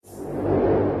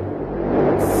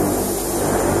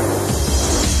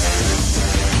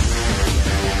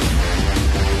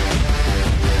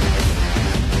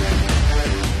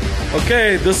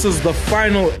Okay, this is the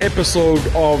final episode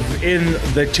of In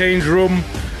the Change Room,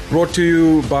 brought to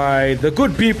you by the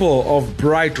good people of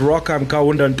Bright Rock. I'm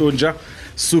Kaunda Ntunja,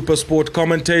 Supersport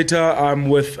commentator. I'm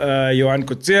with Johan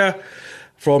Coetzee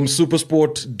from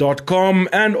Supersport.com,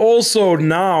 and also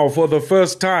now, for the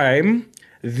first time,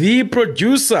 the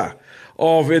producer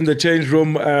of In the Change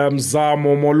Room,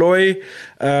 Zamo Moloi.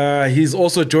 He's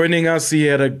also joining us. He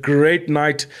had a great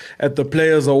night at the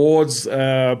Players Awards,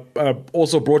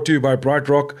 also brought to you by Bright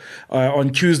Rock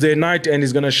on Tuesday night, and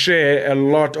he's going to share a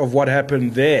lot of what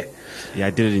happened there. Yeah,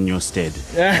 I did it in your stead.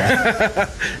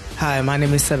 Hi, my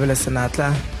name is Sebele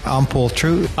Senatla. I'm Paul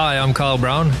True. Hi, I'm Carl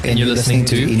Brown, and you're listening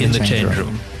to In the Change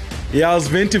Room. Yeah, I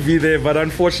was meant to be there, but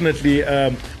unfortunately,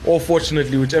 or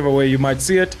fortunately, whichever way you might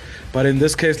see it, but in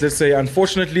this case, let's say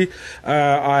unfortunately,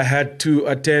 I had to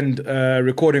attend a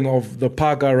recording of the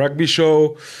Paga Rugby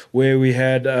Show, where we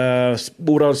had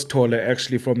Buras Tole,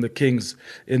 actually from the Kings,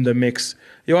 in the mix.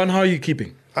 Johan, how are you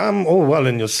keeping? I'm all well,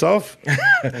 and yourself?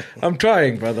 I'm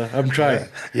trying, brother. I'm trying.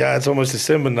 Yeah, it's almost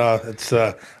December now. It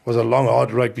was a long,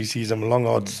 hard rugby season, a long,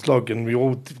 hard slog, and we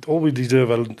all deserve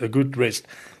a good rest.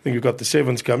 I think we've got the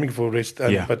sevens coming for rest,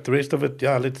 but the rest of it,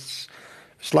 let's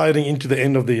sliding into the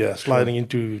end of the year, sliding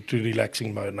into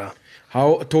relaxing mode now.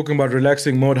 Talking about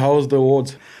relaxing mode, how was the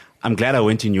awards? I'm glad I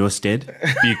went in your stead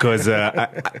because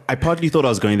I partly thought I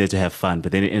was going there to have fun,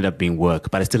 but then it ended up being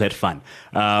work, but I still had fun.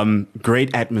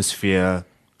 Great atmosphere.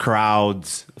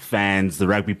 Crowds, fans, the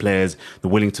rugby players, the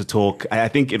willing to talk. I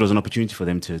think it was an opportunity for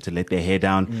them to let their hair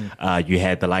down. You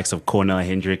had the likes of Cornel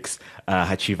Hendricks,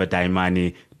 Hachiva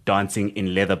Daimani, dancing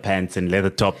in leather pants and leather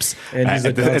tops. And he's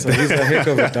a dancer. He's a heck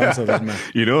of a dancer, that man.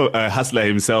 You know, Hustler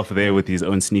himself there with his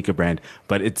own sneaker brand.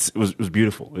 But it was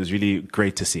beautiful. It was really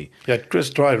great to see. Yeah,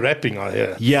 Chris try rapping out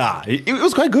here. Yeah, it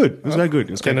was quite good. It was quite good.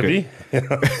 It was Can quite it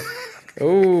good. be?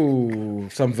 Oh,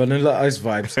 some Vanilla Ice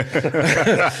vibes.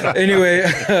 Anyway,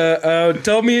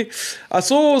 tell me, I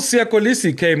saw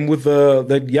Siakolisi came with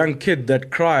the young kid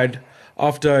that cried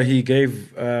after he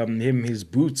gave him his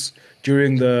boots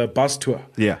during the bus tour.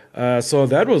 Yeah. So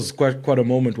that was quite a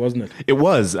moment, wasn't it? It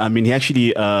was. I mean, he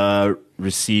actually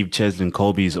received Cheslin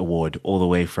Colby's award all the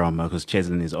way from, because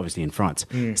Cheslin is obviously in France.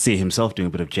 See himself doing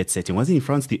a bit of jet setting. Wasn't he in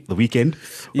France the weekend?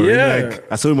 Yeah.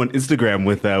 I saw him on Instagram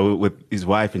with his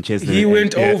wife and Cheslin. He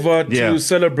went over to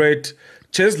celebrate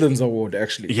Cheslin's award,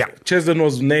 actually. Yeah. Cheslin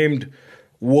was named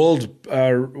World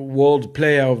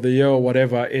Player of the Year or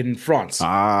whatever in France.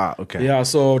 Ah, okay. Yeah,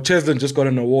 so Cheslin just got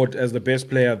an award as the best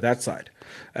player that side.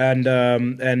 And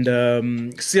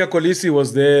Siakolisi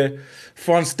was there,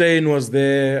 Franz Steyn was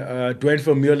there, Dwayne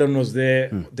Vermeulen was there.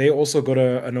 They also got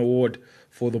an award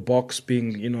for the Boks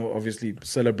being, obviously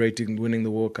celebrating winning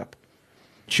the World Cup.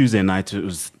 Tuesday night, it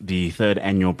was the third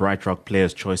annual Bright Rock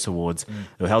Players' Choice Awards.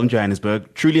 They were held in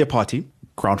Johannesburg. Truly a party.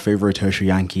 Crowd favourite Hershey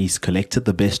Yankees collected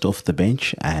the best off the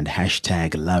bench and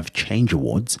 #LoveChange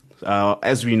Awards.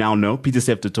 As we now know,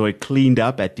 Pieter-Steph du Toit cleaned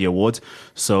up at the awards.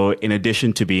 So in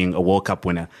addition to being a World Cup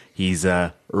winner, he's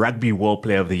a Rugby World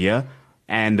Player of the Year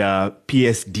and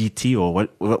PSDT, or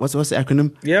what's the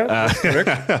acronym? Yeah, that's correct.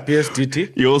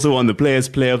 PSDT. He also won the Players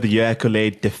Player of the Year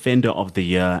accolade, Defender of the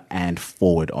Year, and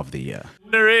Forward of the Year.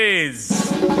 There is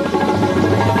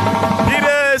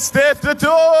Pieter-Steph du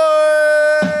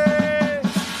Toit.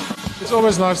 It's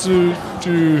always nice to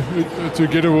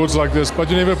get awards like this, but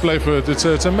you never play for it. It's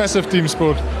a massive team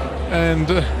sport, and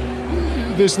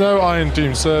there's no iron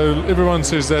team, so everyone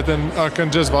says that, and I can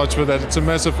just vouch for that. It's a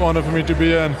massive honor for me to be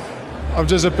here, and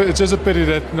it's just a pity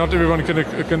that not everyone can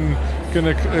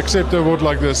accept an award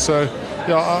like this. So,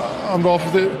 on behalf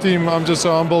of the team, I'm just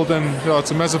so humbled, and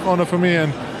it's a massive honor for me.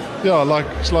 And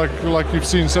like you've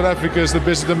seen, South Africa is the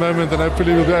best at the moment, and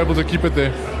hopefully we'll be able to keep it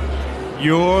there.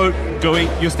 You're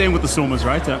staying with the Stormers,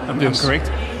 right? I'm correct.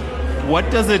 What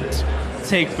does it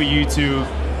take for you to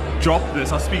drop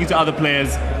this? I was speaking to other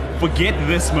players, forget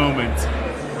this moment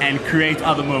and create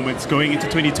other moments going into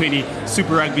 2020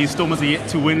 Super Rugby. Stormers are yet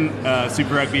to win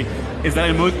Super Rugby. Is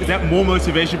that more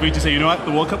motivation for you to say, you know what,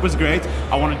 the World Cup was great,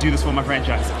 I want to do this for my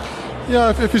franchise?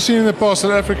 Yeah, if you've seen in the past,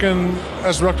 South African,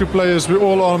 as rugby players, we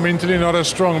all are mentally not as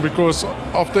strong, because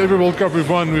after every World Cup we've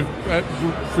won,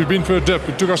 we've been for a dip.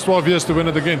 It took us 12 years to win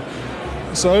it again.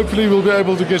 So hopefully we'll be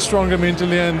able to get stronger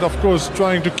mentally, and of course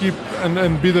trying to keep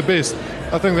and be the best.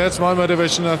 I think that's my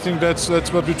motivation. I think that's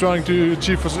what we're trying to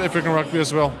achieve for South African rugby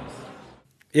as well.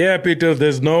 Yeah, Peter,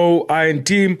 there's no iron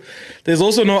team. There's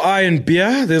also no iron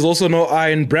beer. There's also no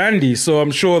iron brandy. So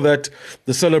I'm sure that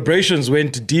the celebrations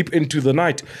went deep into the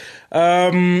night.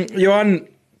 Johan,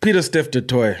 Pieter-Steph du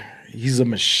Toit, he's a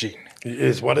machine. He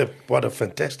is. What a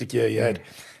fantastic year he had.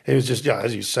 He was just,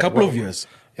 as you say. Couple of years.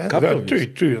 Yeah, Couple of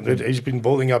years. true. He's been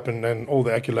building up, and all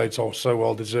the accolades are so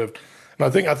well deserved. And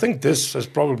I think this is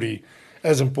probably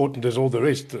as important as all the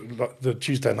rest, the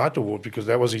Tuesday Night Award, because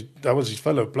that was his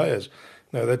fellow players.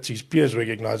 No, that's his peers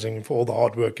recognizing him for all the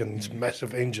hard work and his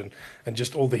massive engine and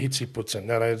just all the hits he puts in.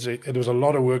 Now, it was a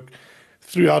lot of work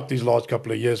throughout these last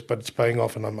couple of years, but it's paying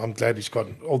off, and I'm glad he's got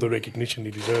all the recognition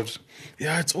he deserves.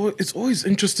 Yeah, it's always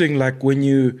interesting, like when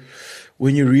you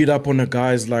read up on a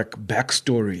guy's like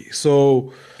backstory.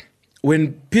 So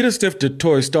when Pieter-Steph du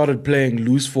Toit started playing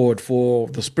loose forward for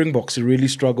the Springboks, he really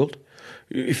struggled.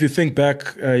 If you think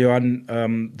back,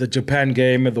 Johan, the Japan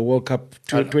game at the World Cup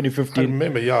 2015. I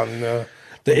remember, yeah.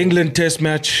 The England Test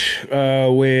match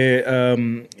where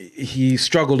he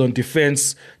struggled on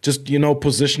defense, just,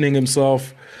 positioning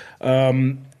himself.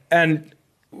 And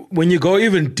when you go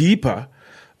even deeper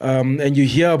and you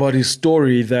hear about his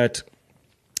story that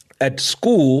at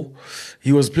school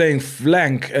he was playing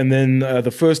flank, and then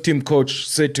the first team coach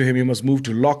said to him he must move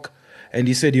to lock, and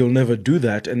he said he'll never do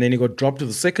that, and then he got dropped to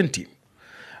the second team.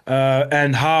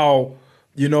 And how,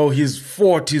 he's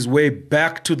fought his way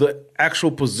back to the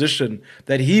actual position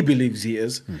that he believes he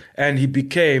is. And he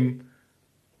became,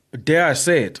 dare I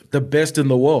say it, the best in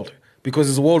the world, because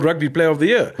he's a World Rugby Player of the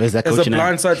Year. Where's that as coach a now?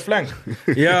 blindside flank.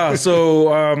 Yeah,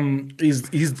 so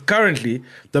he's currently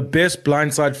the best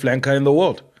blindside flanker in the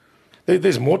world.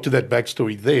 There's more to that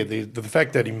backstory there. The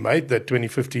fact that he made that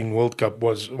 2015 World Cup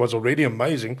was already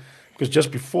amazing, because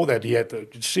just before that he had a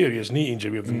serious knee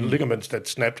injury with the ligaments that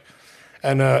snapped.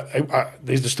 And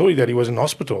there's the story that he was in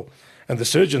hospital, and the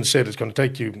surgeon said it's going to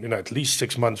take you, at least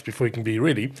 6 months before you can be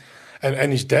ready.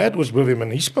 And his dad was with him,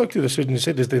 and he spoke to the surgeon and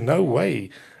said, "Is there no way,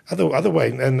 other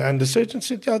way?" And the surgeon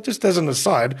said, "Yeah, just as an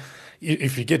aside,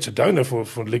 if he gets a donor for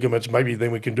ligaments, maybe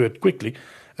then we can do it quickly."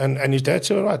 And his dad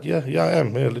said, "All right, yeah, I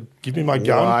am. Yeah, give me my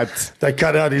gown." What? They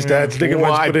cut out his dad's ligaments,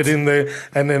 What? put it in there,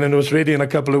 and then it was ready in a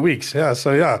couple of weeks. Yeah,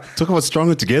 so yeah. Talk about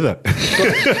stronger together.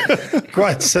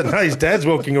 Quite. So now his dad's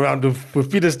walking around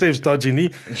with Pieter-Steph's dodgy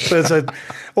knee. So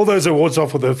all those awards are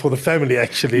for the family,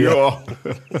 actually. Yeah.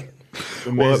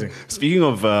 Amazing. Well, speaking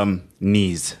of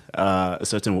knees, a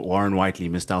certain Warren Whiteley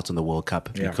missed out on the World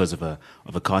Cup because of a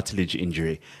cartilage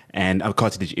injury and a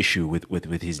cartilage issue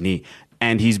with his knee,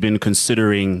 and he's been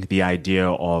considering the idea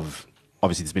of.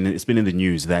 Obviously, it's been in the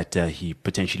news that he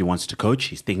potentially wants to coach.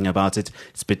 He's thinking about it.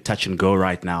 It's a bit touch and go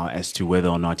right now as to whether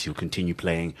or not he'll continue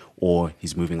playing or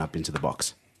he's moving up into the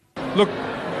box. Look,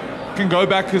 can go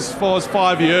back as far as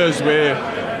 5 years where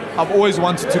I've always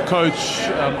wanted to coach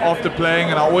after playing,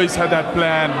 and I always had that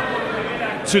plan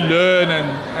to learn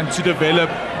and to develop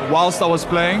whilst I was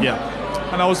playing. Yeah.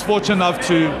 And I was fortunate enough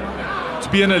to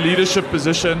be in a leadership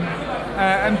position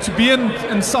and to be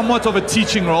in somewhat of a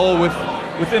teaching role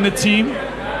within a team,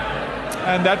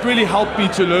 and that really helped me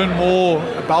to learn more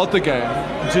about the game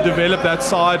and to develop that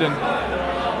side. And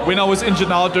when I was injured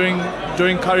now during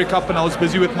Currie Cup and I was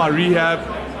busy with my rehab,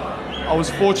 I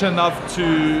was fortunate enough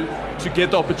to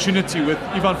get the opportunity with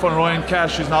Ivan van Rooyen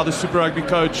Cash, who's now the Super Rugby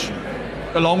coach,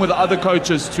 along with the other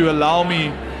coaches, to allow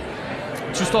me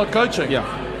to start coaching.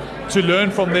 To learn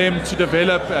from them, to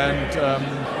develop,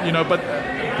 and but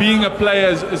being a player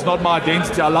is not my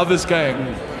identity. I love this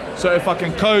game. So if I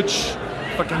can coach,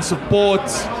 if I can support,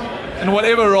 in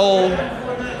whatever role,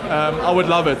 I would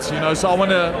love it. So I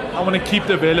want to keep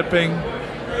developing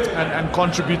and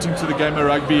contributing to the game of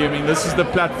rugby. I mean, this is the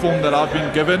platform that I've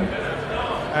been given,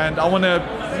 and I want to,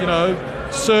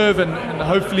 serve and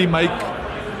hopefully make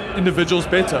individuals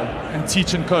better and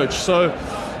teach and coach. So,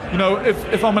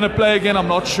 if I'm going to play again, I'm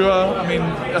not sure. I mean,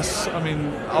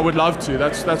 I would love to.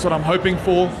 That's what I'm hoping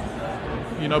for.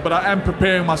 But I am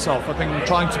preparing myself. I think I'm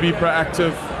trying to be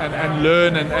proactive and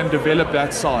learn and develop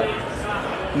that side.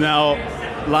 Now,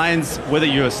 Lions, whether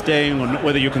you're staying or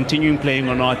whether you're continuing playing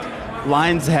or not,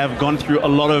 Lions have gone through a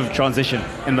lot of transition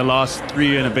in the last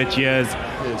 3 and a bit years.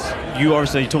 Yes. You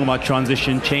obviously talking about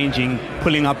transition, changing,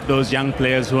 pulling up those young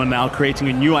players who are now creating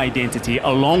a new identity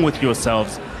along with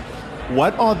yourselves.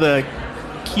 What are the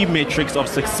key metrics of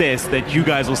success that you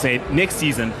guys will say next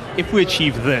season, if we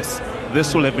achieve this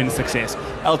will have been success?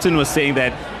 Elton was saying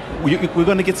that we're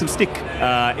going to get some stick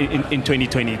in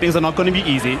 2020. Things are not going to be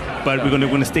easy, but we're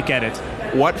going to stick at it.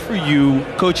 What for you,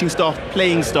 coaching staff,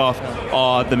 playing staff,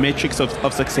 are the metrics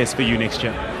of success for you next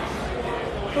year?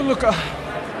 Well, look,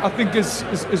 I think is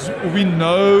we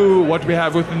know what we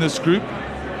have within this group,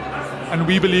 and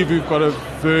we believe we've got a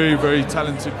very, very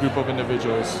talented group of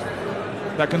individuals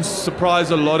that can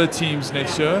surprise a lot of teams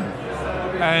next year.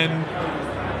 And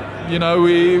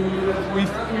we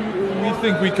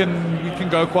think we can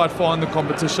go quite far in the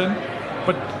competition,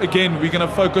 but again, we're going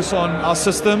to focus on our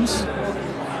systems,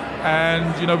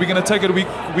 And we're going to take it week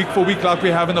for week like we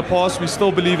have in the past. We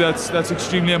still believe that's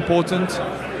extremely important.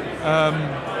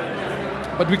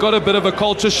 But we got a bit of a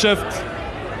culture shift.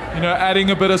 Adding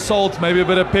a bit of salt, maybe a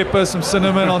bit of pepper, some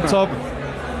cinnamon on top.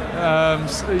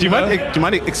 Do you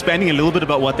mind expanding a little bit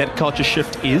about what that culture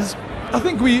shift is? I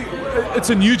think it's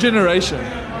a new generation.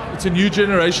 It's a new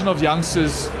generation of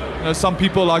youngsters. Some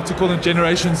people like to call them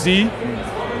Generation Z,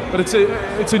 but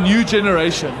it's a new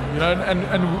generation.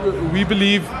 And we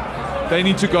believe they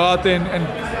need to go out there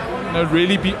and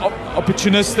really be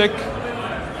opportunistic.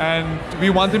 And we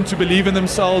want them to believe in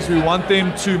themselves. We want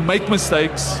them to make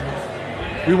mistakes.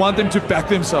 We want them to back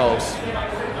themselves.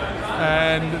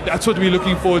 And that's what we're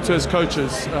looking forward to as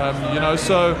coaches.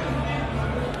 So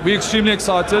we're extremely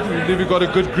excited. We believe we've got a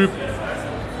good group.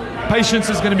 Patience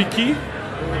is going to be key.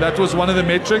 That was one of the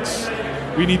metrics.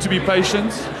 We need to be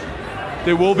patient.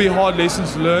 There will be hard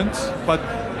lessons learned, but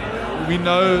we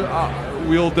know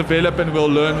we'll develop and we'll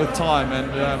learn with time,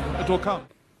 and it will come.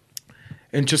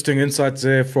 Interesting insights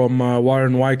there from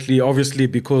Warren Whiteley. Obviously,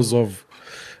 because of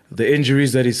the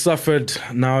injuries that he suffered,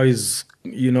 now he's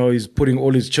putting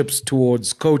all his chips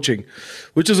towards coaching,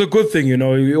 which is a good thing.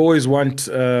 We always want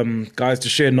guys to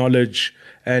share knowledge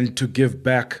and to give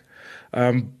back.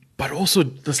 But also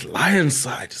this Lions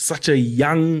side, such a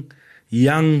young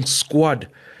squad,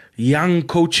 young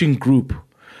coaching group.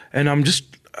 And I'm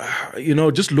just,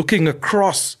 just looking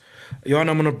across. Johan,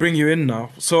 I'm going to bring you in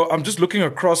now. So I'm just looking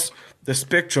across the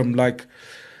spectrum. Like,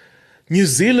 New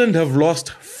Zealand have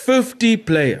lost 50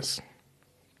 players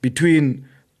between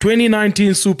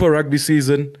 2019 Super Rugby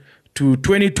season to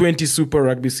 2020 Super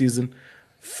Rugby season.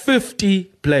 50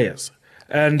 players.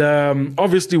 And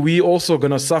obviously we also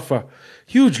going to suffer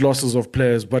huge losses of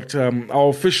players, but our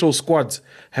official squads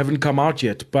haven't come out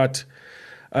yet. But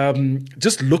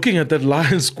just looking at that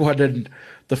Lions squad and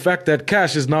the fact that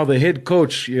Cash is now the head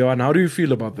coach, Johan, how do you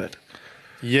feel about that?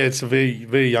 Yeah, it's a very,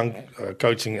 very young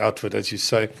coaching outfit, as you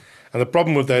say. And the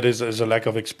problem with that is a lack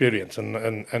of experience.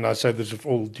 And I say this with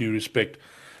all due respect,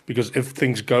 because if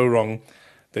things go wrong,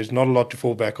 there's not a lot to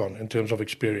fall back on in terms of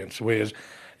experience. Whereas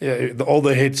all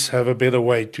the heads have a better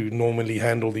way to normally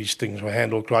handle these things or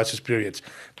handle crisis periods.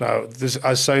 Now,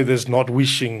 I say this not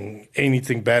wishing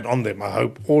anything bad on them. I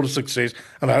hope all the success,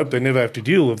 and I hope they never have to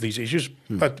deal with these issues.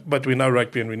 But we know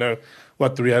rugby and we know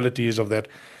what the reality is of that.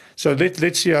 So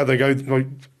let's see how they go.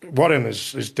 Warren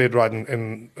is dead right,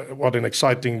 and what an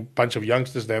exciting bunch of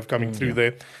youngsters they have coming through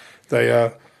there.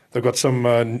 They've got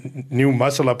some new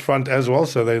muscle up front as well,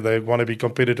 so they want to be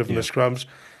competitive in the scrums.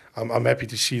 I'm happy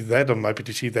to see that. I'm happy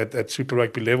to see that at Super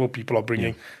Rugby level, people are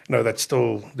bringing, that's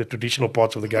still the traditional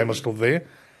parts of the game are still there.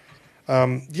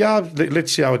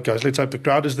 Let's see how it goes. Let's hope the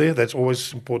crowd is there. That's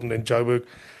always important in Joburg.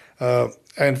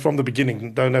 And from the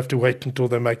beginning, don't have to wait until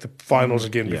they make the finals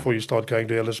again before you start going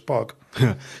to Ellis Park.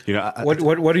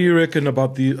 What do you reckon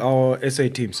about our SA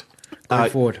teams going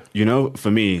forward?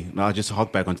 For me, I'll just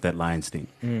hop back onto that Lions thing.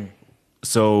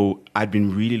 So I'd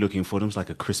been really looking forward, almost like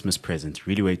a Christmas present,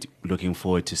 really looking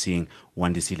forward to seeing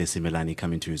Wandisile Simelane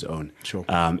come into his own. Sure.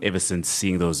 Ever since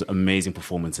seeing those amazing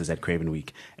performances at Craven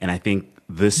Week. And I think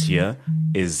this year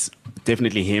is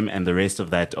definitely him and the rest of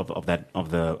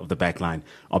the back line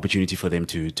opportunity for them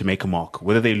to make a mark.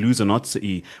 Whether they lose or not,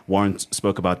 Warren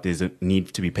spoke about there's a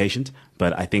need to be patient,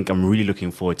 but I think I'm really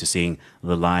looking forward to seeing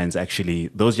the Lions actually,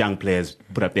 those young players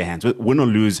put up their hands. Win or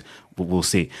lose, we'll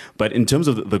see. But in terms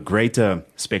of the greater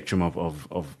spectrum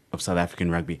of South African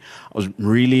rugby, I was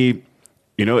really,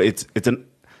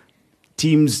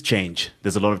 teams change.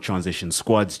 There's a lot of transition.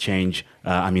 Squads change.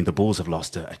 The Bulls have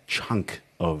lost a chunk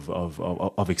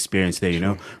of experience there.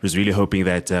 I was really hoping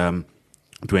that Dwayne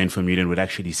Vermeulen would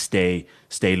actually stay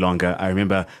longer. I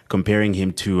remember comparing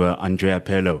him to Andrea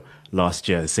Pirlo last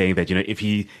year, saying that if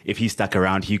he stuck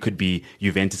around, he could be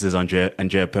Juventus's Andrea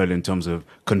Pirlo in terms of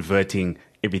converting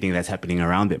everything that's happening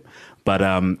around him. But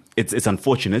it's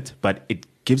unfortunate, but it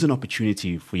gives an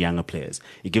opportunity for younger players.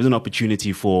 It gives an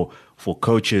opportunity for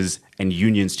coaches and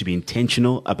unions to be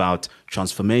intentional about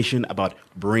transformation, about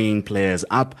bringing players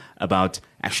up, about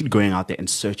actually going out there and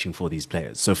searching for these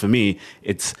players. So for me,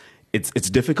 it's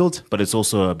difficult, but it's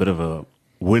also a bit of a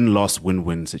win-loss,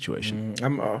 win-win situation.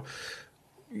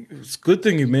 It's a good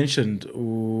thing you mentioned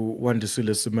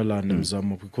Wandisile Simelane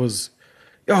Mzamo, because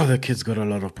the kid's got a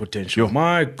lot of potential.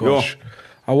 My gosh.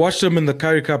 I watched him in the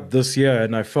Currie Cup this year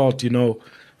and I felt,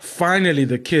 finally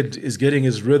the kid is getting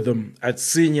his rhythm at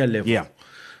senior level. Yeah.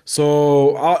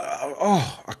 So,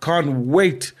 I can't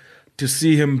wait to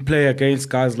see him play against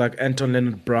guys like Anton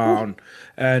Leonard-Brown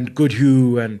and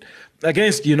Goodhue and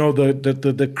against,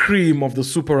 the cream of the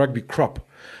Super Rugby crop.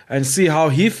 and see how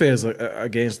he fares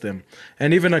against them.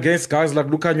 And even against guys like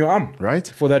Lukhanyo Am, right?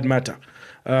 For that matter.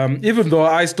 Even though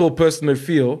I still personally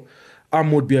feel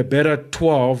Am would be a better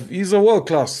 12, he's a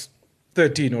world-class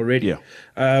 13 already. Yeah.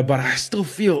 But I still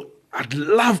feel I'd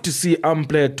love to see Am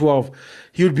play at 12.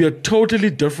 He would be a totally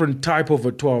different type of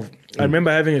a 12. I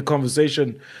remember having a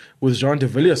conversation with Jean de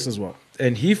Villiers as well,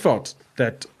 and he felt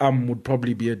that Am would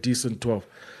probably be a decent 12.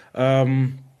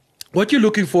 What are you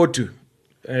looking forward to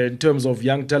in terms of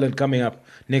young talent coming up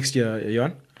next year,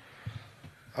 Jan?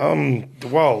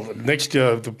 Well, next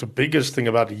year, the biggest thing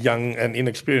about young and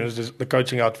inexperienced is the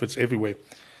coaching outfits everywhere.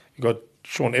 You got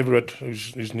Sean Everett,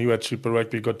 who's new at Super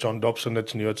Rugby. You got John Dobson,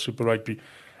 that's new at Super Rugby.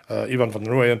 Ivan van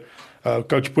Rooyen.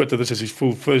 Coach Puerta, this is his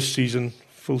full season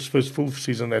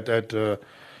at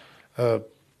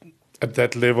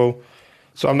that level.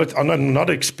 So I'm not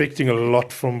expecting a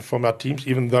lot from our teams,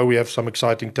 even though we have some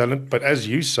exciting talent. But as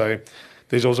you say,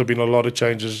 there's also been a lot of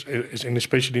changes,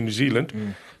 especially in New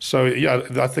Zealand. So yeah,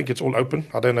 I think it's all open.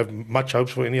 I don't have much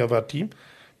hopes for any of our team,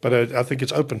 but I think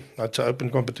it's open. It's an open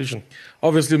competition.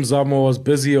 Obviously, Mzamo was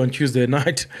busy on Tuesday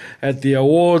night at the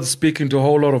awards, speaking to a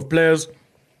whole lot of players.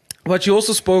 But you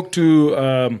also spoke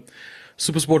to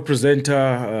SuperSport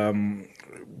presenter,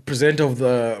 presenter of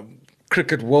the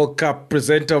Cricket World Cup,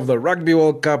 presenter of the Rugby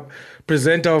World Cup,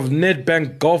 presenter of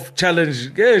Nedbank Golf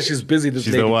Challenge. Yeah, she's busy this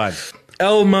lady. She's the one.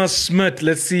 Elma Smith.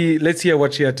 Let's hear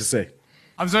what she had to say.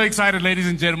 I'm so excited, ladies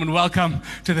and gentlemen. Welcome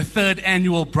to the 3rd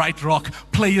annual Bright Rock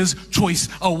Players' Choice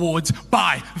Awards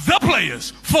by the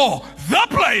Players for the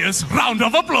Players. Round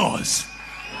of applause.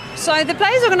 So the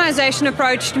Players Organisation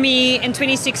approached me in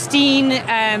 2016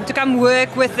 to come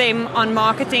work with them on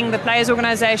marketing the Players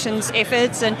Organisation's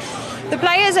efforts, and the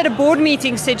players at a board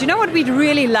meeting said, you know what we'd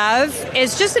really love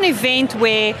is just an event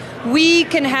where we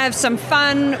can have some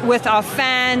fun with our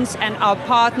fans and our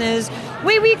partners,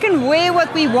 where we can wear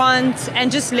what we want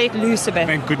and just let loose a bit.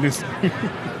 Thank goodness.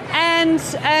 And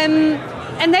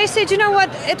they said, you know what,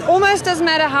 it almost doesn't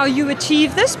matter how you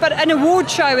achieve this, but an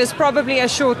award show is probably a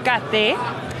shortcut there.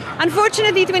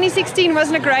 Unfortunately, 2016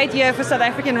 wasn't a great year for South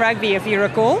African rugby, if you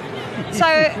recall. So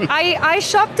I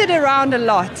shopped it around a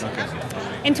lot.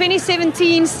 In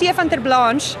 2017, Stefan ter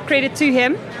Blanche, credit to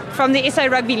him, from the SA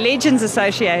Rugby Legends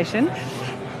Association,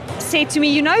 said to me,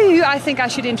 you know who I think I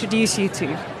should introduce you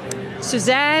to?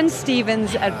 Suzanne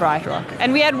Stevens at Bright Rock.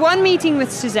 And we had one meeting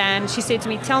with Suzanne. She said to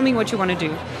me, tell me what you want to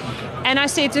do. And I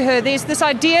said to her, there's this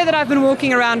idea that I've been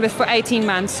walking around with for 18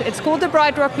 months. It's called the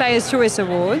Bright Rock Players' Choice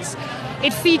Awards.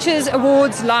 It features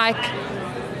awards like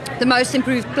the Most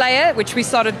Improved Player, which we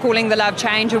started calling the Love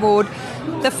Change Award,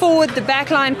 the forward, the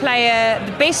backline player,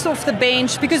 the best off the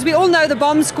bench, because we all know the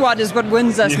bomb squad is what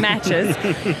wins us matches.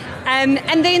 And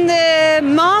then the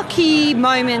marquee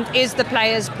moment is the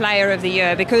Players' Player of the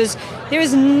Year, because there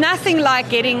is nothing like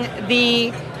getting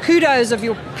the kudos of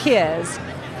your peers.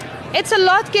 It's a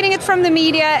lot getting it from the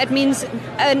media. It means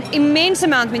an immense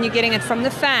amount when you're getting it from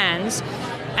the fans.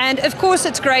 And of course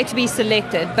it's great to be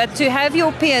selected, but to have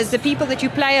your peers, the people that you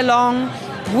play along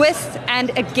with and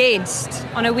against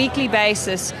on a weekly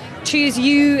basis, choose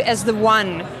you as the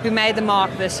one who made the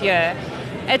mark this year.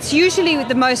 It's usually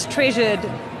the most treasured,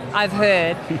 I've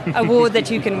heard, award that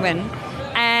you can win.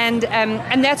 And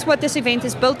that's what this event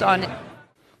is built on.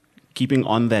 Keeping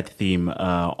on that theme,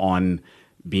 on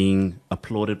being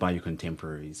applauded by your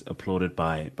contemporaries, applauded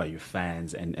by your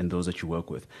fans and those that you work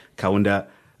with. Kaunda,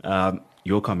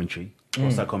 your commentary,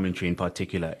 Xhosa commentary in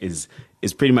particular, is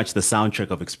pretty much the soundtrack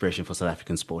of expression for South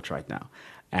African sport right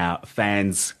now.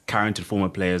 Fans, current and former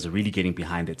players are really getting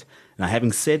behind it. Now,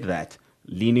 having said that,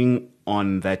 leaning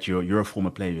on that you're a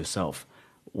former player yourself,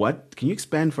 can you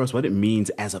expand for us what it means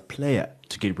as a player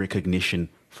to get recognition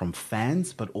from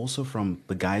fans, but also from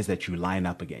the guys that you line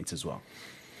up against as well?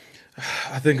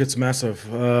 I think it's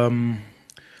massive.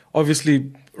 Obviously,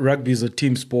 rugby is a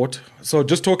team sport. So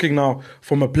just talking now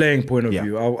from a playing point of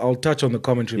view, I'll touch on the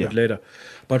commentary a bit later.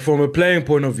 But from a playing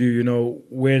point of view, you know,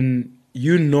 when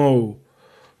you know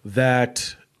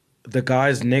that the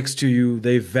guys next to you,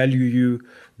 they value you,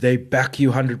 they back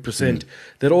you 100%,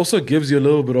 that also gives you a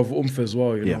little bit of oomph as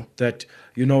well, you know, that,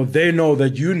 you know, they know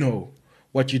that you know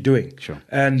what you're doing. Sure.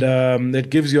 And it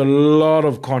gives you a lot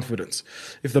of confidence.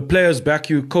 If the players back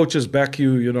you, coaches back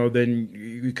you, you know, then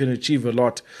you can achieve a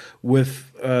lot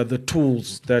with the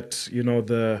tools that, you know,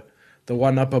 the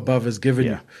one up above has given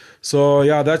you. So,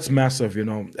 yeah, that's massive, you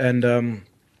know. And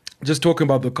just talking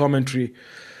about the commentary,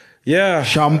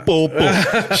 Shampopo,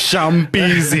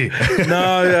 Shampizi.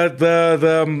 No,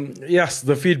 yes,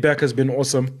 the feedback has been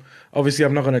awesome. Obviously,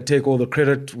 I'm not going to take all the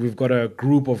credit. We've got a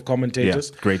group of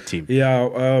commentators. Great team.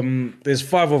 There's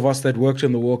 5 of us that worked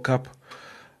in the World Cup.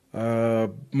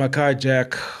 Makai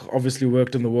Jack obviously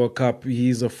worked in the World Cup.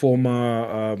 He's a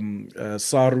former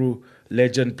Saru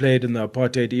legend, played in the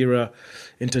apartheid era,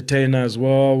 entertainer as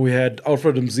well. We had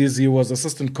Alfred Mzizi, who was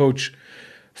assistant coach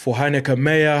for Heineke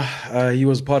Meyer. He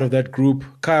was part of that group.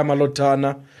 Kaya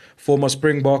Malotana, former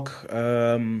Springbok.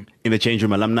 In the change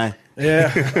room alumni.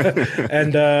 Yeah.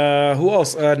 And who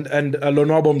else? And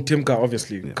Lonwabo Mtimka,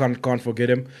 obviously. Yeah. Can't forget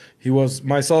him. He was,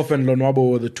 myself and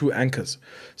Lonwabo were the two anchors.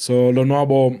 So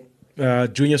Lonwabo,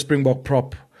 junior Springbok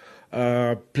prop,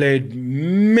 played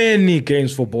many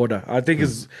games for Border. I think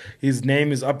his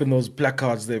name is up in those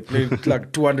placards. They played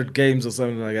like 200 games or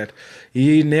something like that.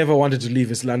 He never wanted to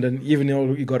leave East London, even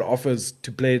though he got offers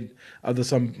to play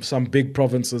some big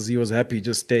provinces. He was happy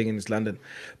just staying in East London.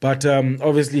 But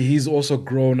obviously he's also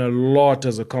grown a lot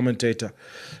as a commentator.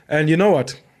 And you know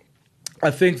what?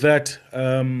 I think that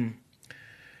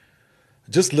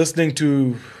just listening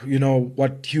to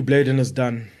what Hugh Bladen has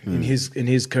done in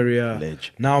his career.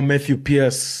 Ledge. Now Matthew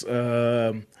Pearce,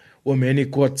 Omeni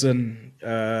Kwatson,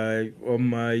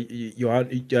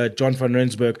 John van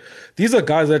Rensburg. These are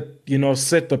guys that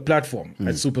set the platform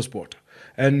at SuperSport.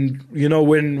 And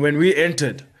when we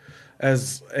entered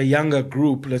as a younger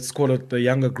group, let's call it the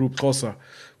younger group Xhosa,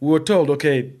 we were told,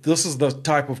 okay, this is the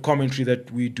type of commentary that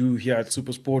we do here at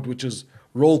SuperSport, which is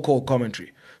roll call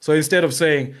commentary. So instead of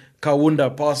saying Kaunda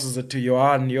passes it to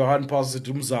Johan, Johan passes it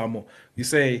to Mzamo, we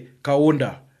say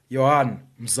Kaunda, Johan,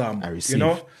 Mzamo. I receive.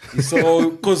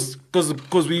 So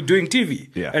because we're doing TV,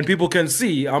 and people can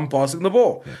see I'm passing the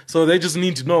ball. Yeah. So they just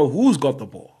need to know who's got the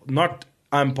ball, not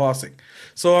I'm passing.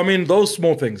 So I mean, those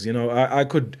small things,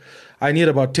 I need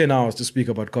about 10 hours to speak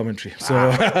about commentary. So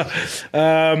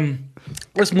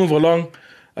let's move along.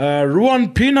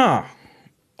 Ruan Pienaar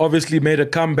obviously made a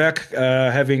comeback,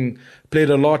 having played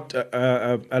a lot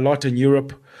in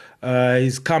Europe.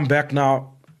 He's come back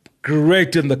now,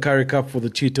 great in the Currie Cup for the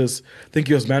Cheetahs. I think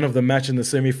he was man of the match in the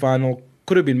semi-final.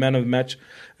 Could have been man of the match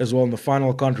as well in the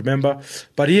final, can't remember.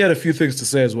 But he had a few things to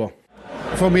say as well.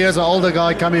 For me as an older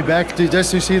guy coming back, to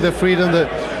see the freedom that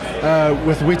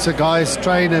with which the guys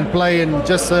train and play and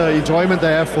just the enjoyment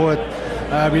they have for it.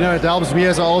 It helps me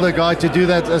as an older guy to do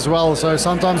that as well. So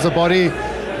sometimes the body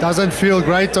doesn't feel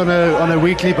great on a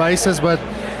weekly basis, but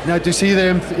to see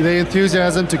the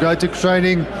enthusiasm to go to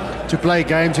training, to play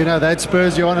games, that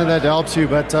spurs you on and that helps you.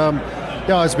 But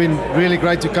it's been really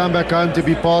great to come back home, to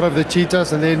be part of the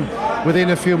Cheetahs, and then within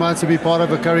a few months to be part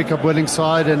of a Currie Cup winning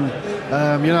side. And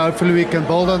hopefully we can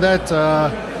build on that,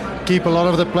 keep a lot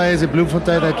of the players in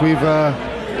Bloemfontein that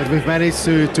we've managed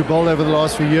to build over the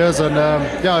last few years. And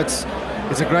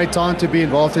it's a great time to be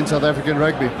involved in South African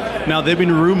rugby. Now, there have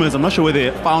been rumours, I'm not sure whether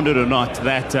they're founded or not,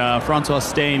 that Francois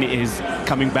Steyn is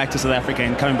coming back to South Africa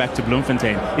and coming back to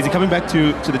Bloemfontein. Is he coming back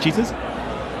to the Cheetahs?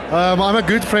 I'm a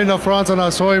good friend of Frans and I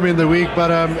saw him in the week,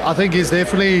 but I think he's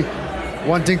definitely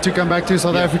wanting to come back to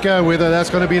South Africa. Whether that's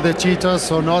going to be the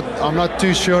Cheetahs or not, I'm not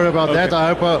too sure about that.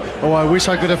 I hope, I wish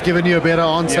I could have given you a better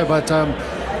answer, but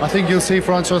I think you'll see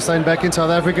Francois Steyn back in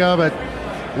South Africa, but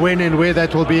when and where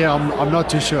that will be, I'm not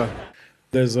too sure.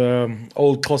 There's an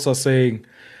old Xhosa saying,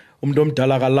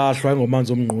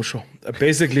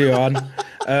 basically,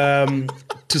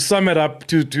 to sum it up,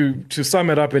 to sum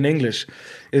it up in English,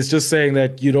 it's just saying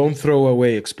that you don't throw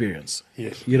away experience.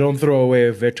 Yes. You don't throw away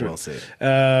a veteran. Well said.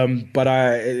 But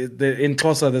in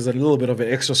Xhosa, there's a little bit of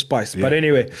an extra spice. Yeah. But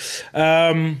anyway,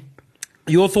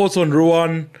 your thoughts on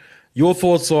Ruan? Your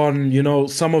thoughts on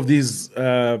some of these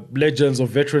legends or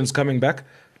veterans coming back?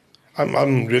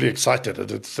 I'm really excited.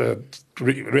 It's a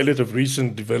relative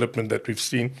recent development that we've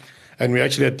seen. And we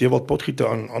actually had Dewald Potgieter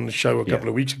on the show a couple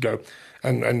of weeks ago,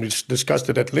 and we discussed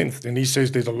it at length. And he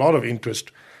says there's a lot of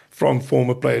interest from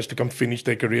former players to come finish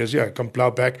their careers here, come plough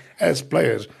back as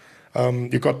players.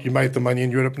 You made the money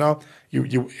in Europe now.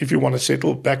 If you want to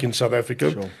settle back in South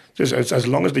Africa, just as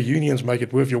long as the unions make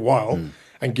it worth your while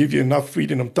and give you enough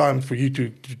freedom and time for you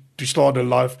to start a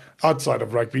life outside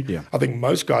of rugby, I think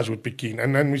most guys would be keen.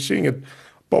 And we're seeing it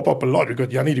pop up a lot. We've got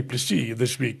Jannie du Plessis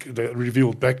this week,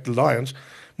 revealed back to the Lions.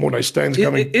 Morné Steyn's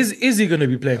coming. Is he going to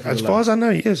be playing for as the far Lions? as I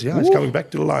know, he is. Yeah, he's coming back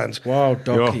to the Lions. Wow,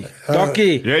 Docky.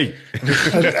 Docky. Yay.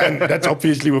 and that's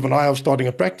obviously with an eye of starting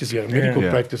a practice here, medical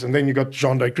practice. And then you got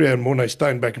Jean Ducré and Morné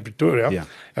Steyn back in Pretoria. Yeah.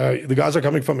 The guys are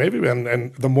coming from everywhere.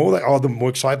 And the more they are, the more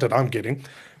excited I'm getting.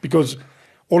 Because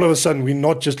all of a sudden, we're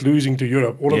not just losing to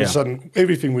Europe. All of a sudden,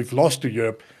 everything we've lost to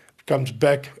Europe comes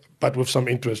back, but with some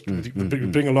interest. We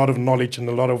bring a lot of knowledge and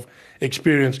a lot of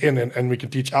experience in, and we can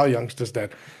teach our youngsters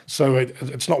that. So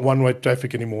it's not one-way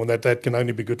traffic anymore. That can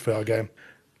only be good for our game.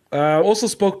 Also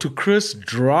spoke to Chris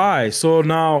Dry. So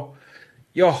now,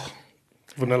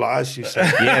 Vanilla Ice, you say?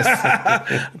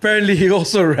 Yes. Apparently, he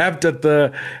also rapped at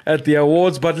the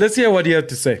awards. But let's hear what he had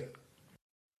to say.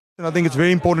 I think it's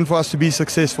very important for us to be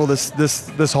successful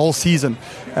this whole season,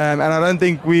 and I don't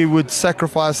think we would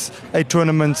sacrifice a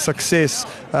tournament success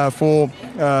for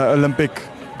Olympic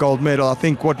gold medal. I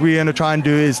think what we're going to try and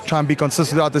do is try and be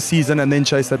consistent throughout the season and then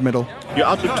chase that medal. Your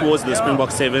outlook towards the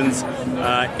Springbok Sevens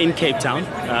in Cape Town,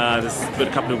 this is a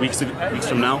couple of weeks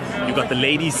from now. You've got the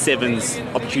ladies Sevens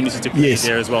opportunity to play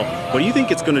there as well. What do you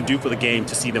think it's going to do for the game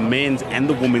to see the men's and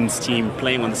the women's team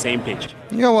playing on the same pitch?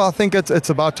 Yeah, well, I think it's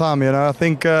about time. I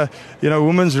think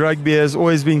women's rugby has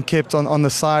always been kept on the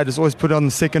side. It's always put on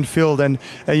the second field, and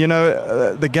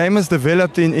the game has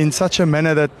developed in such a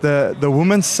manner that the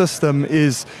women's system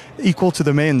is equal to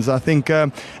the men's. I think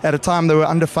at a time they were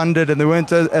underfunded and there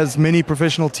weren't as many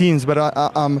professional teams, but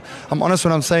I'm honest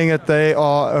when I'm saying that they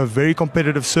are a very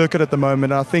competitive circuit at the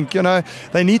moment. I think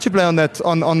they need to play on that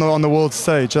on the world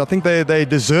stage. I think they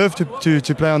deserve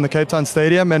to play on the Cape Town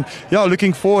Stadium, and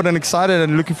looking forward and excited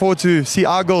and looking forward to see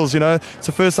our girls. It's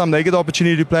the first time they get the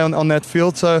opportunity to play on that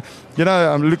field, so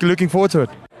I'm looking forward to it.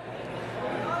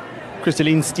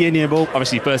 Christeline Steenebel,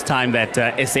 obviously first time that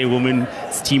SA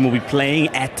Women's team will be playing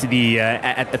at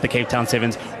the Cape Town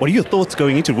Sevens. What are your thoughts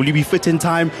going into it? Will you be fit in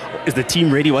time? Is the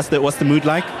team ready? What's the mood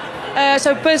like?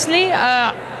 So personally,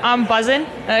 I'm buzzing,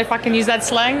 if I can use that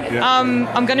slang. Yeah.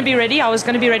 I'm going to be ready. I was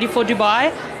going to be ready for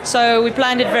Dubai, so we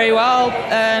planned it very well.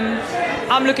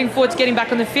 I'm looking forward to getting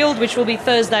back on the field, which will be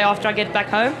Thursday after I get back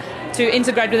home, to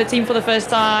integrate with the team for the first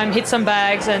time, hit some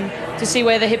bags and to see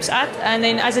where the hip's at. And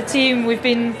then as a team, we've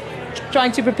been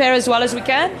trying to prepare as well as we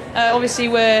can. Obviously,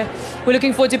 we're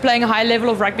looking forward to playing a high level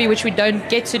of rugby, which we don't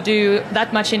get to do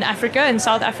that much in Africa, in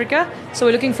South Africa. So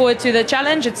we're looking forward to the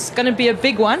challenge. It's going to be a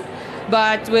big one,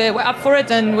 but we're up for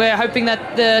it, and we're hoping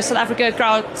that the South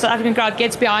African crowd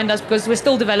gets behind us, because we're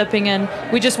still developing and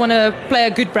we just want to play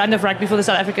a good brand of rugby for the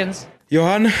South Africans.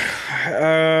 Johan,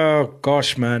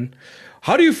 gosh, man,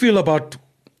 how do you feel about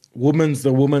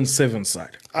the women's seven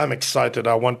side? I'm excited.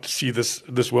 I want to see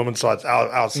this women's side,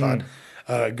 our side,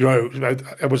 grow.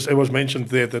 It was mentioned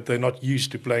there that they're not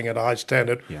used to playing at a high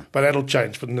standard, but that'll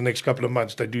change for the next couple of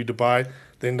months. They do Dubai,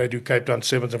 then they do Cape Town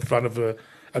Sevens in front of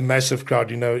a massive crowd.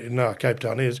 You know how Cape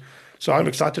Town is. So I'm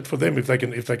excited for them if they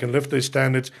can lift their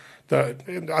standards.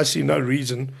 I see no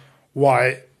reason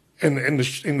why in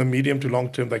the medium to long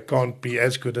term they can't be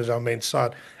as good as our men's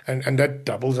side, and that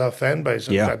doubles our fan base.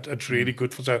 And it's really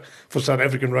good for South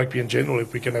African rugby in general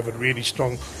if we can have a really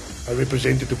strong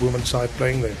representative women's side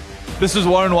playing there. This is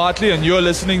Warren Whiteley, and you're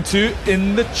listening to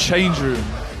In the Change Room.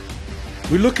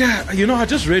 We look at, I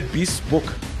just read Beast's book.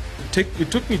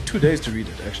 It took me 2 days to read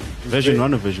it, actually. Version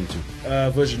 1 or version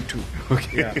 2? Version 2.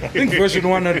 Okay. Yeah. I think version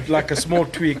 1 had like a small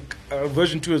tweak.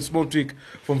 Version 2 had a small tweak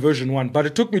from version 1. But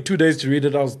it took me 2 days to read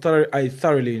it. I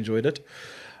thoroughly enjoyed it.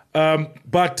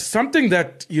 But something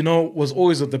that, was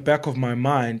always at the back of my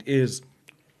mind is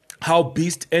how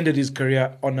Beast ended his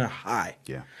career on a high.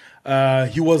 Yeah.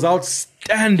 He was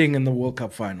outstanding in the World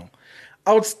Cup final.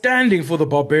 Outstanding for the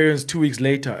Barbarians 2 weeks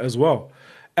later as well.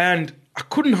 And I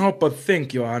couldn't help but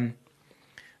think, Johan,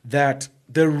 that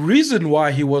the reason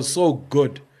why he was so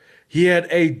good, he had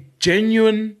a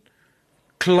genuine,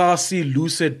 classy,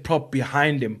 lucid prop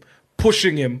behind him,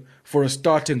 pushing him for a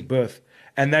starting berth.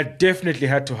 And that definitely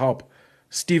had to help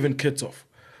Steven Kitshoff.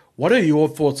 What are your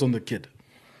thoughts on the kid?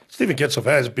 Steven Kitshoff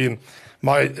has been,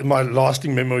 my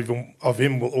lasting memory of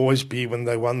him will always be when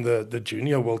they won the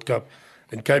Junior World Cup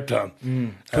in Cape Town.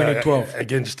 2012.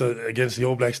 Against the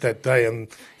All Blacks that day, and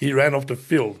he ran off the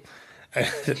field. And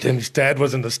then his dad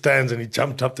was in the stands, and he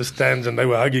jumped up the stands, and they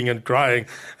were hugging and crying.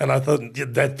 And I thought,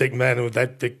 that big man with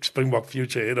that big Springbok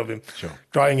future ahead of him,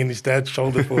 crying in his dad's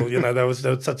shoulder for, that was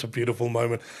such a beautiful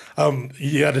moment.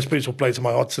 He had a special place in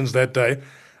my heart since that day.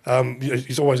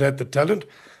 He's always had the talent.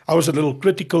 I was a little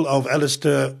critical of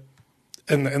Alistair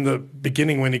in the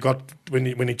beginning when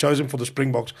he chose him for the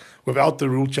Springboks without the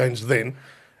rule change then,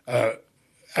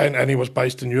 and he was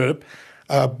based in Europe.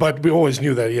 But we always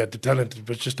knew that he had the talent. It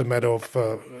was just a matter of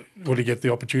will he get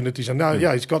the opportunities. And now,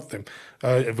 he's got them.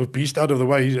 With Beast out of the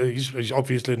way, he's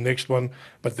obviously the next one.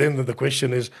 But then the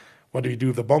question is, what do we do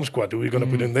with the bomb squad? Who are we going to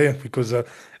put in there? Because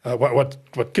what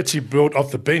Kitsy brought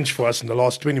off the bench for us in the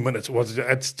last 20 minutes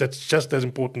that's just as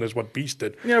important as what Beast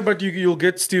did. Yeah, but you'll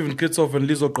get Steven Kitshoff and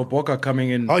Lizo Koboka coming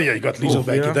in. Oh yeah, you got Lizo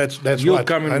back. Yeah. That's He'll right.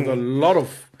 come in with a lot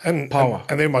of power.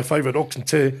 And then my favourite Oxen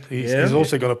he's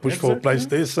also going to push for a place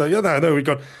there. So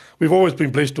we've always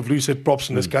been blessed with lucid props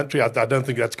in this country. I don't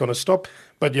think that's going to stop.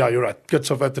 But yeah, you're right.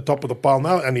 Kitshoff at the top of the pile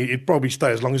now, and he'd probably stay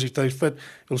as long as he stays fit.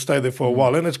 He'll stay there for a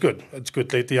while, and it's good. It's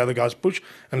good. Let the other guys push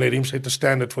and let him set the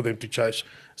standard for them to chase.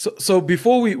 So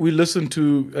before we listen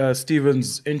to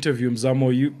Stephen's interview,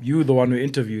 Zamo, you the one who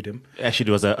interviewed him. Actually,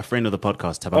 it was a friend of the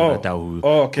podcast, Tabanga Dao,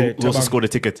 okay, who also scored a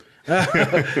ticket.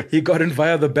 He got in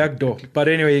via the back door. But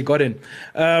anyway, he got in.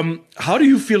 How do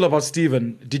you feel about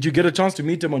Stephen? Did you get a chance to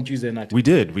meet him on Tuesday night? We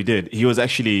did. He was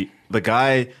actually the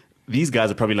guy. These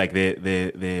guys are probably like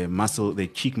their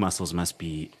cheek muscles must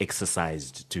be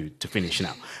exercised to finish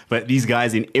now. But these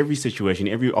guys, in every situation,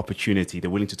 every opportunity, they're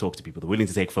willing to talk to people. They're willing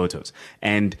to take photos,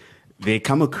 and they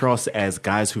come across as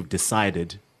guys who've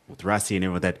decided with Rassie and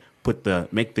everyone that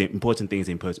make the important things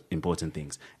important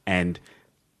things. And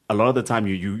a lot of the time,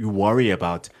 you worry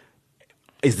about,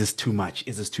 is this too much?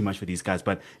 Is this too much for these guys?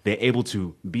 But they're able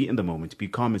to be in the moment, be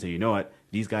calm, and say, you know what,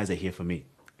 these guys are here for me.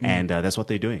 And that's what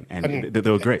they're doing. And they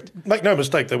were great. Make no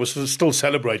mistake, they were still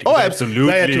celebrating. Oh,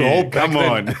 absolutely. They had to hold back. Come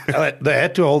on. They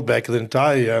had to hold back the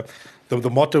entire the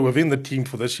motto within the team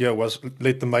for this year was,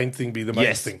 let the main thing be the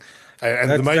main thing.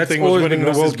 And the main thing was winning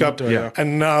the World Cup. Motto,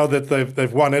 And now that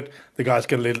they've won it, the guys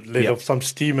can let off some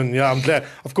steam. And I'm glad.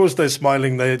 Of course, they're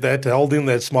smiling. They had to hold in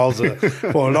their smiles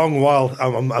for a long while.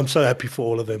 I'm so happy for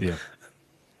all of them. Yeah.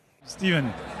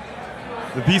 Stephen,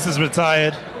 the beast is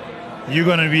retired. You're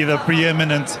going to be the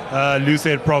preeminent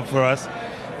loosehead prop for us.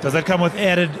 Does that come with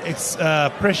added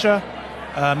pressure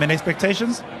and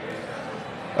expectations?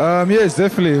 Yes,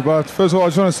 definitely. But first of all, I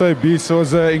just want to say Beast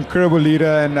was an incredible leader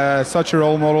and such a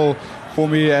role model for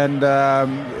me. And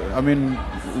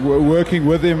working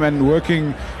with him and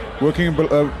working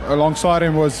alongside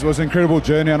him was an incredible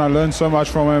journey, and I learned so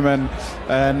much from him.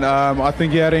 And I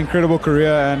think he had an incredible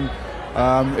career. And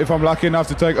if I'm lucky enough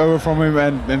to take over from him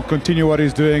and continue what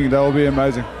he's doing, that will be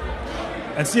amazing.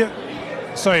 And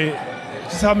sorry,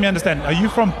 just help me understand. Are you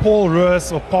from Paul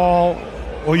Roos or Paul?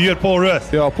 Or you at Paul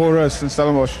Roos? Yeah, Paul Roos in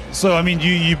Stellenbosch. So, I mean,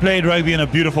 you played rugby in a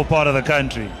beautiful part of the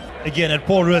country. Again, at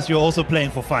Paul Roos, you're also playing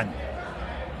for fun.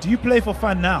 Do you play for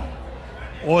fun now?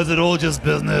 Or is it all just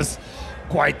business,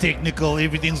 quite technical,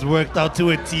 everything's worked out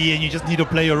to a T and you just need to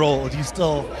play your role? Or do you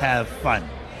still have fun?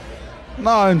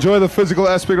 No, I enjoy the physical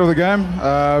aspect of the game.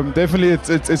 Definitely,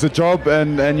 it's a job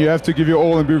and you have to give your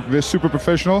all and be super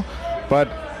professional. But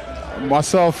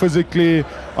myself, physically,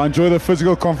 I enjoy the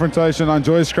physical confrontation, I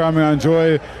enjoy scrumming, I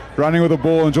enjoy running with the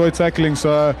ball, I enjoy tackling.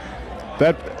 So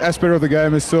that aspect of the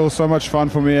game is still so much fun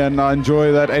for me, and I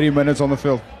enjoy that 80 minutes on the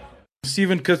field.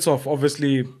 Stephen Kitshoff,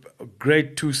 obviously a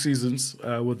great 2 seasons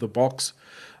with the Boks,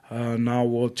 now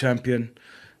world champion.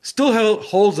 Still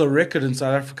holds a record in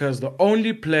South Africa as the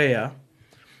only player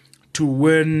to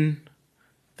win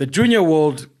the Junior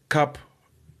World Cup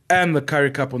and the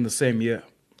Currie Cup on the same year.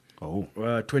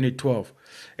 2012.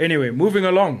 Anyway, moving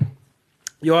along.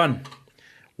 Johan,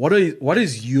 what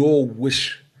is your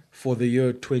wish for the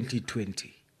year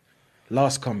 2020?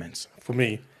 Last comments. For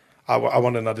me, I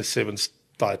want another 7th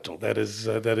title. That is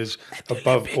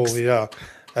above all. Yeah,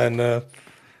 and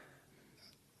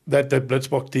that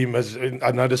Blitzboks team has.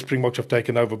 I know the Springboks have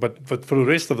taken over, but for the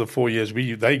rest of the 4 years,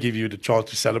 they give you the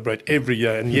chance to celebrate every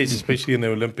year, and yes, especially in the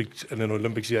Olympics and an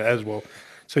Olympics year as well.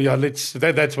 So yeah,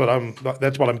 that's what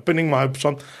I'm pinning my hopes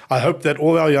on. I hope that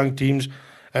all our young teams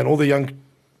and all the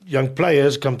young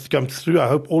players come through. I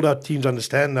hope all our teams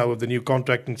understand now with the new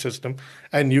contracting system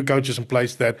and new coaches in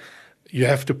place that you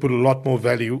have to put a lot more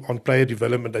value on player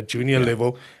development at junior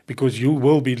level, because you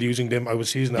will be losing them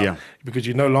overseas now because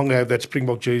you no longer have that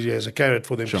Springbok jersey as a carrot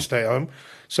for them to stay home.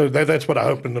 So that's what I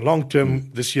hope in the long term.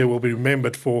 This year will be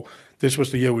remembered for. This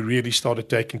was the year we really started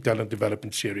taking talent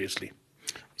development seriously.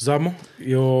 Zamo,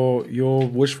 your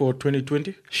wish for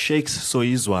 2020? Shakes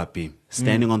Soyizwapi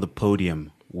standing on the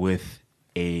podium with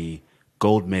a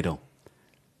gold medal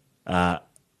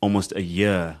almost a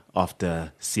year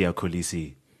after Siya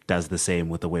Kolisi does the same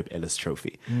with the Webb Ellis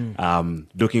Trophy.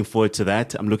 Looking forward to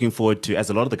that. I'm looking forward to, as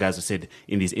a lot of the guys have said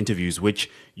in these interviews, which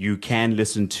you can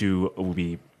listen to, we'll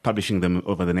be publishing them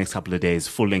over the next couple of days,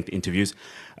 full-length interviews.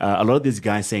 A lot of these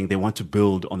guys saying they want to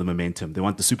build on the momentum. They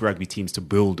want the Super Rugby teams to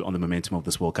build on the momentum of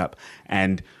this World Cup.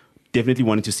 And definitely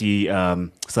wanting to see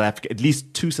South Africa, at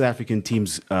least 2 South African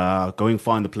teams going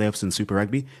far in the playoffs in Super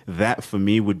Rugby. That, for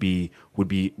me, would be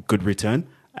good return.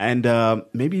 And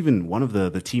maybe even one of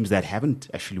the teams that haven't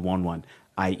actually won one,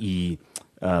 i.e.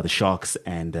 the Sharks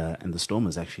and the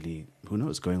Stormers, actually, who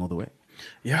knows, going all the way.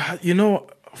 Yeah,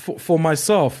 for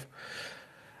myself,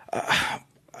 I've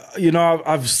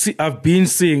been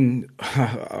seeing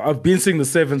the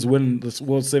Sevens win this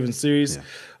World Seven Series. Yeah.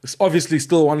 Obviously,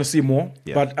 still want to see more.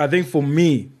 Yeah. But I think for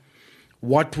me,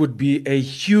 what would be a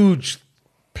huge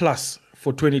plus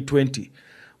for 2020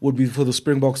 would be for the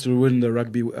Springboks to win the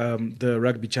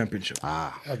rugby championship.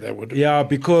 That would. Yeah,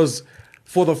 because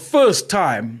for the first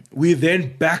time, we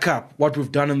then back up what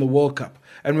we've done in the World Cup.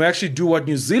 and we actually do what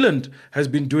New Zealand has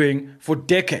been doing for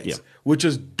decades, which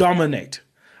is dominate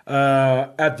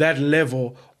at that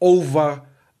level over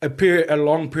a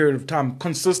long period of time,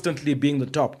 consistently being the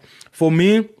top. For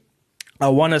me, I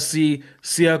want to see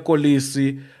Siya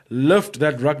Kolisi lift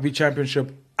that rugby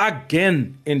championship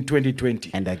again in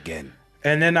 2020. And again.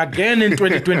 And then again in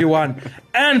 2021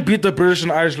 and beat the British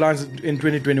and Irish Lions in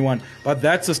 2021. But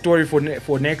that's a story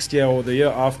for next year or the year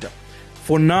after.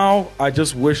 For now, I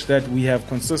just wish that we have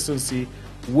consistency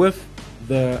with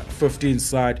the 15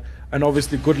 side. And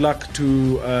obviously, good luck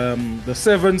to the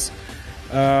Sevens.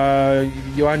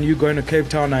 Johan, you're going to Cape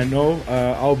Town, I know.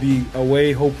 I'll be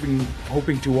away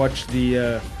hoping to watch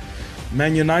the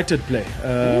Man United play.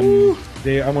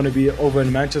 I'm going to be over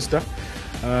in Manchester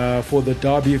for the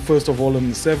derby, first of all on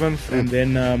the 7th, and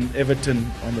then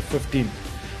Everton on the 15th.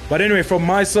 But anyway, from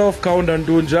myself, Kaunda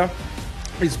Ndunja,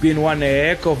 it's been one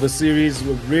heck of a series.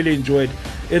 We've really enjoyed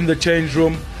In the Change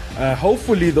Room.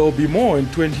 Hopefully there'll be more in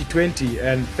 2020,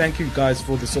 and thank you guys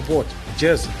for the support.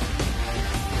 Cheers.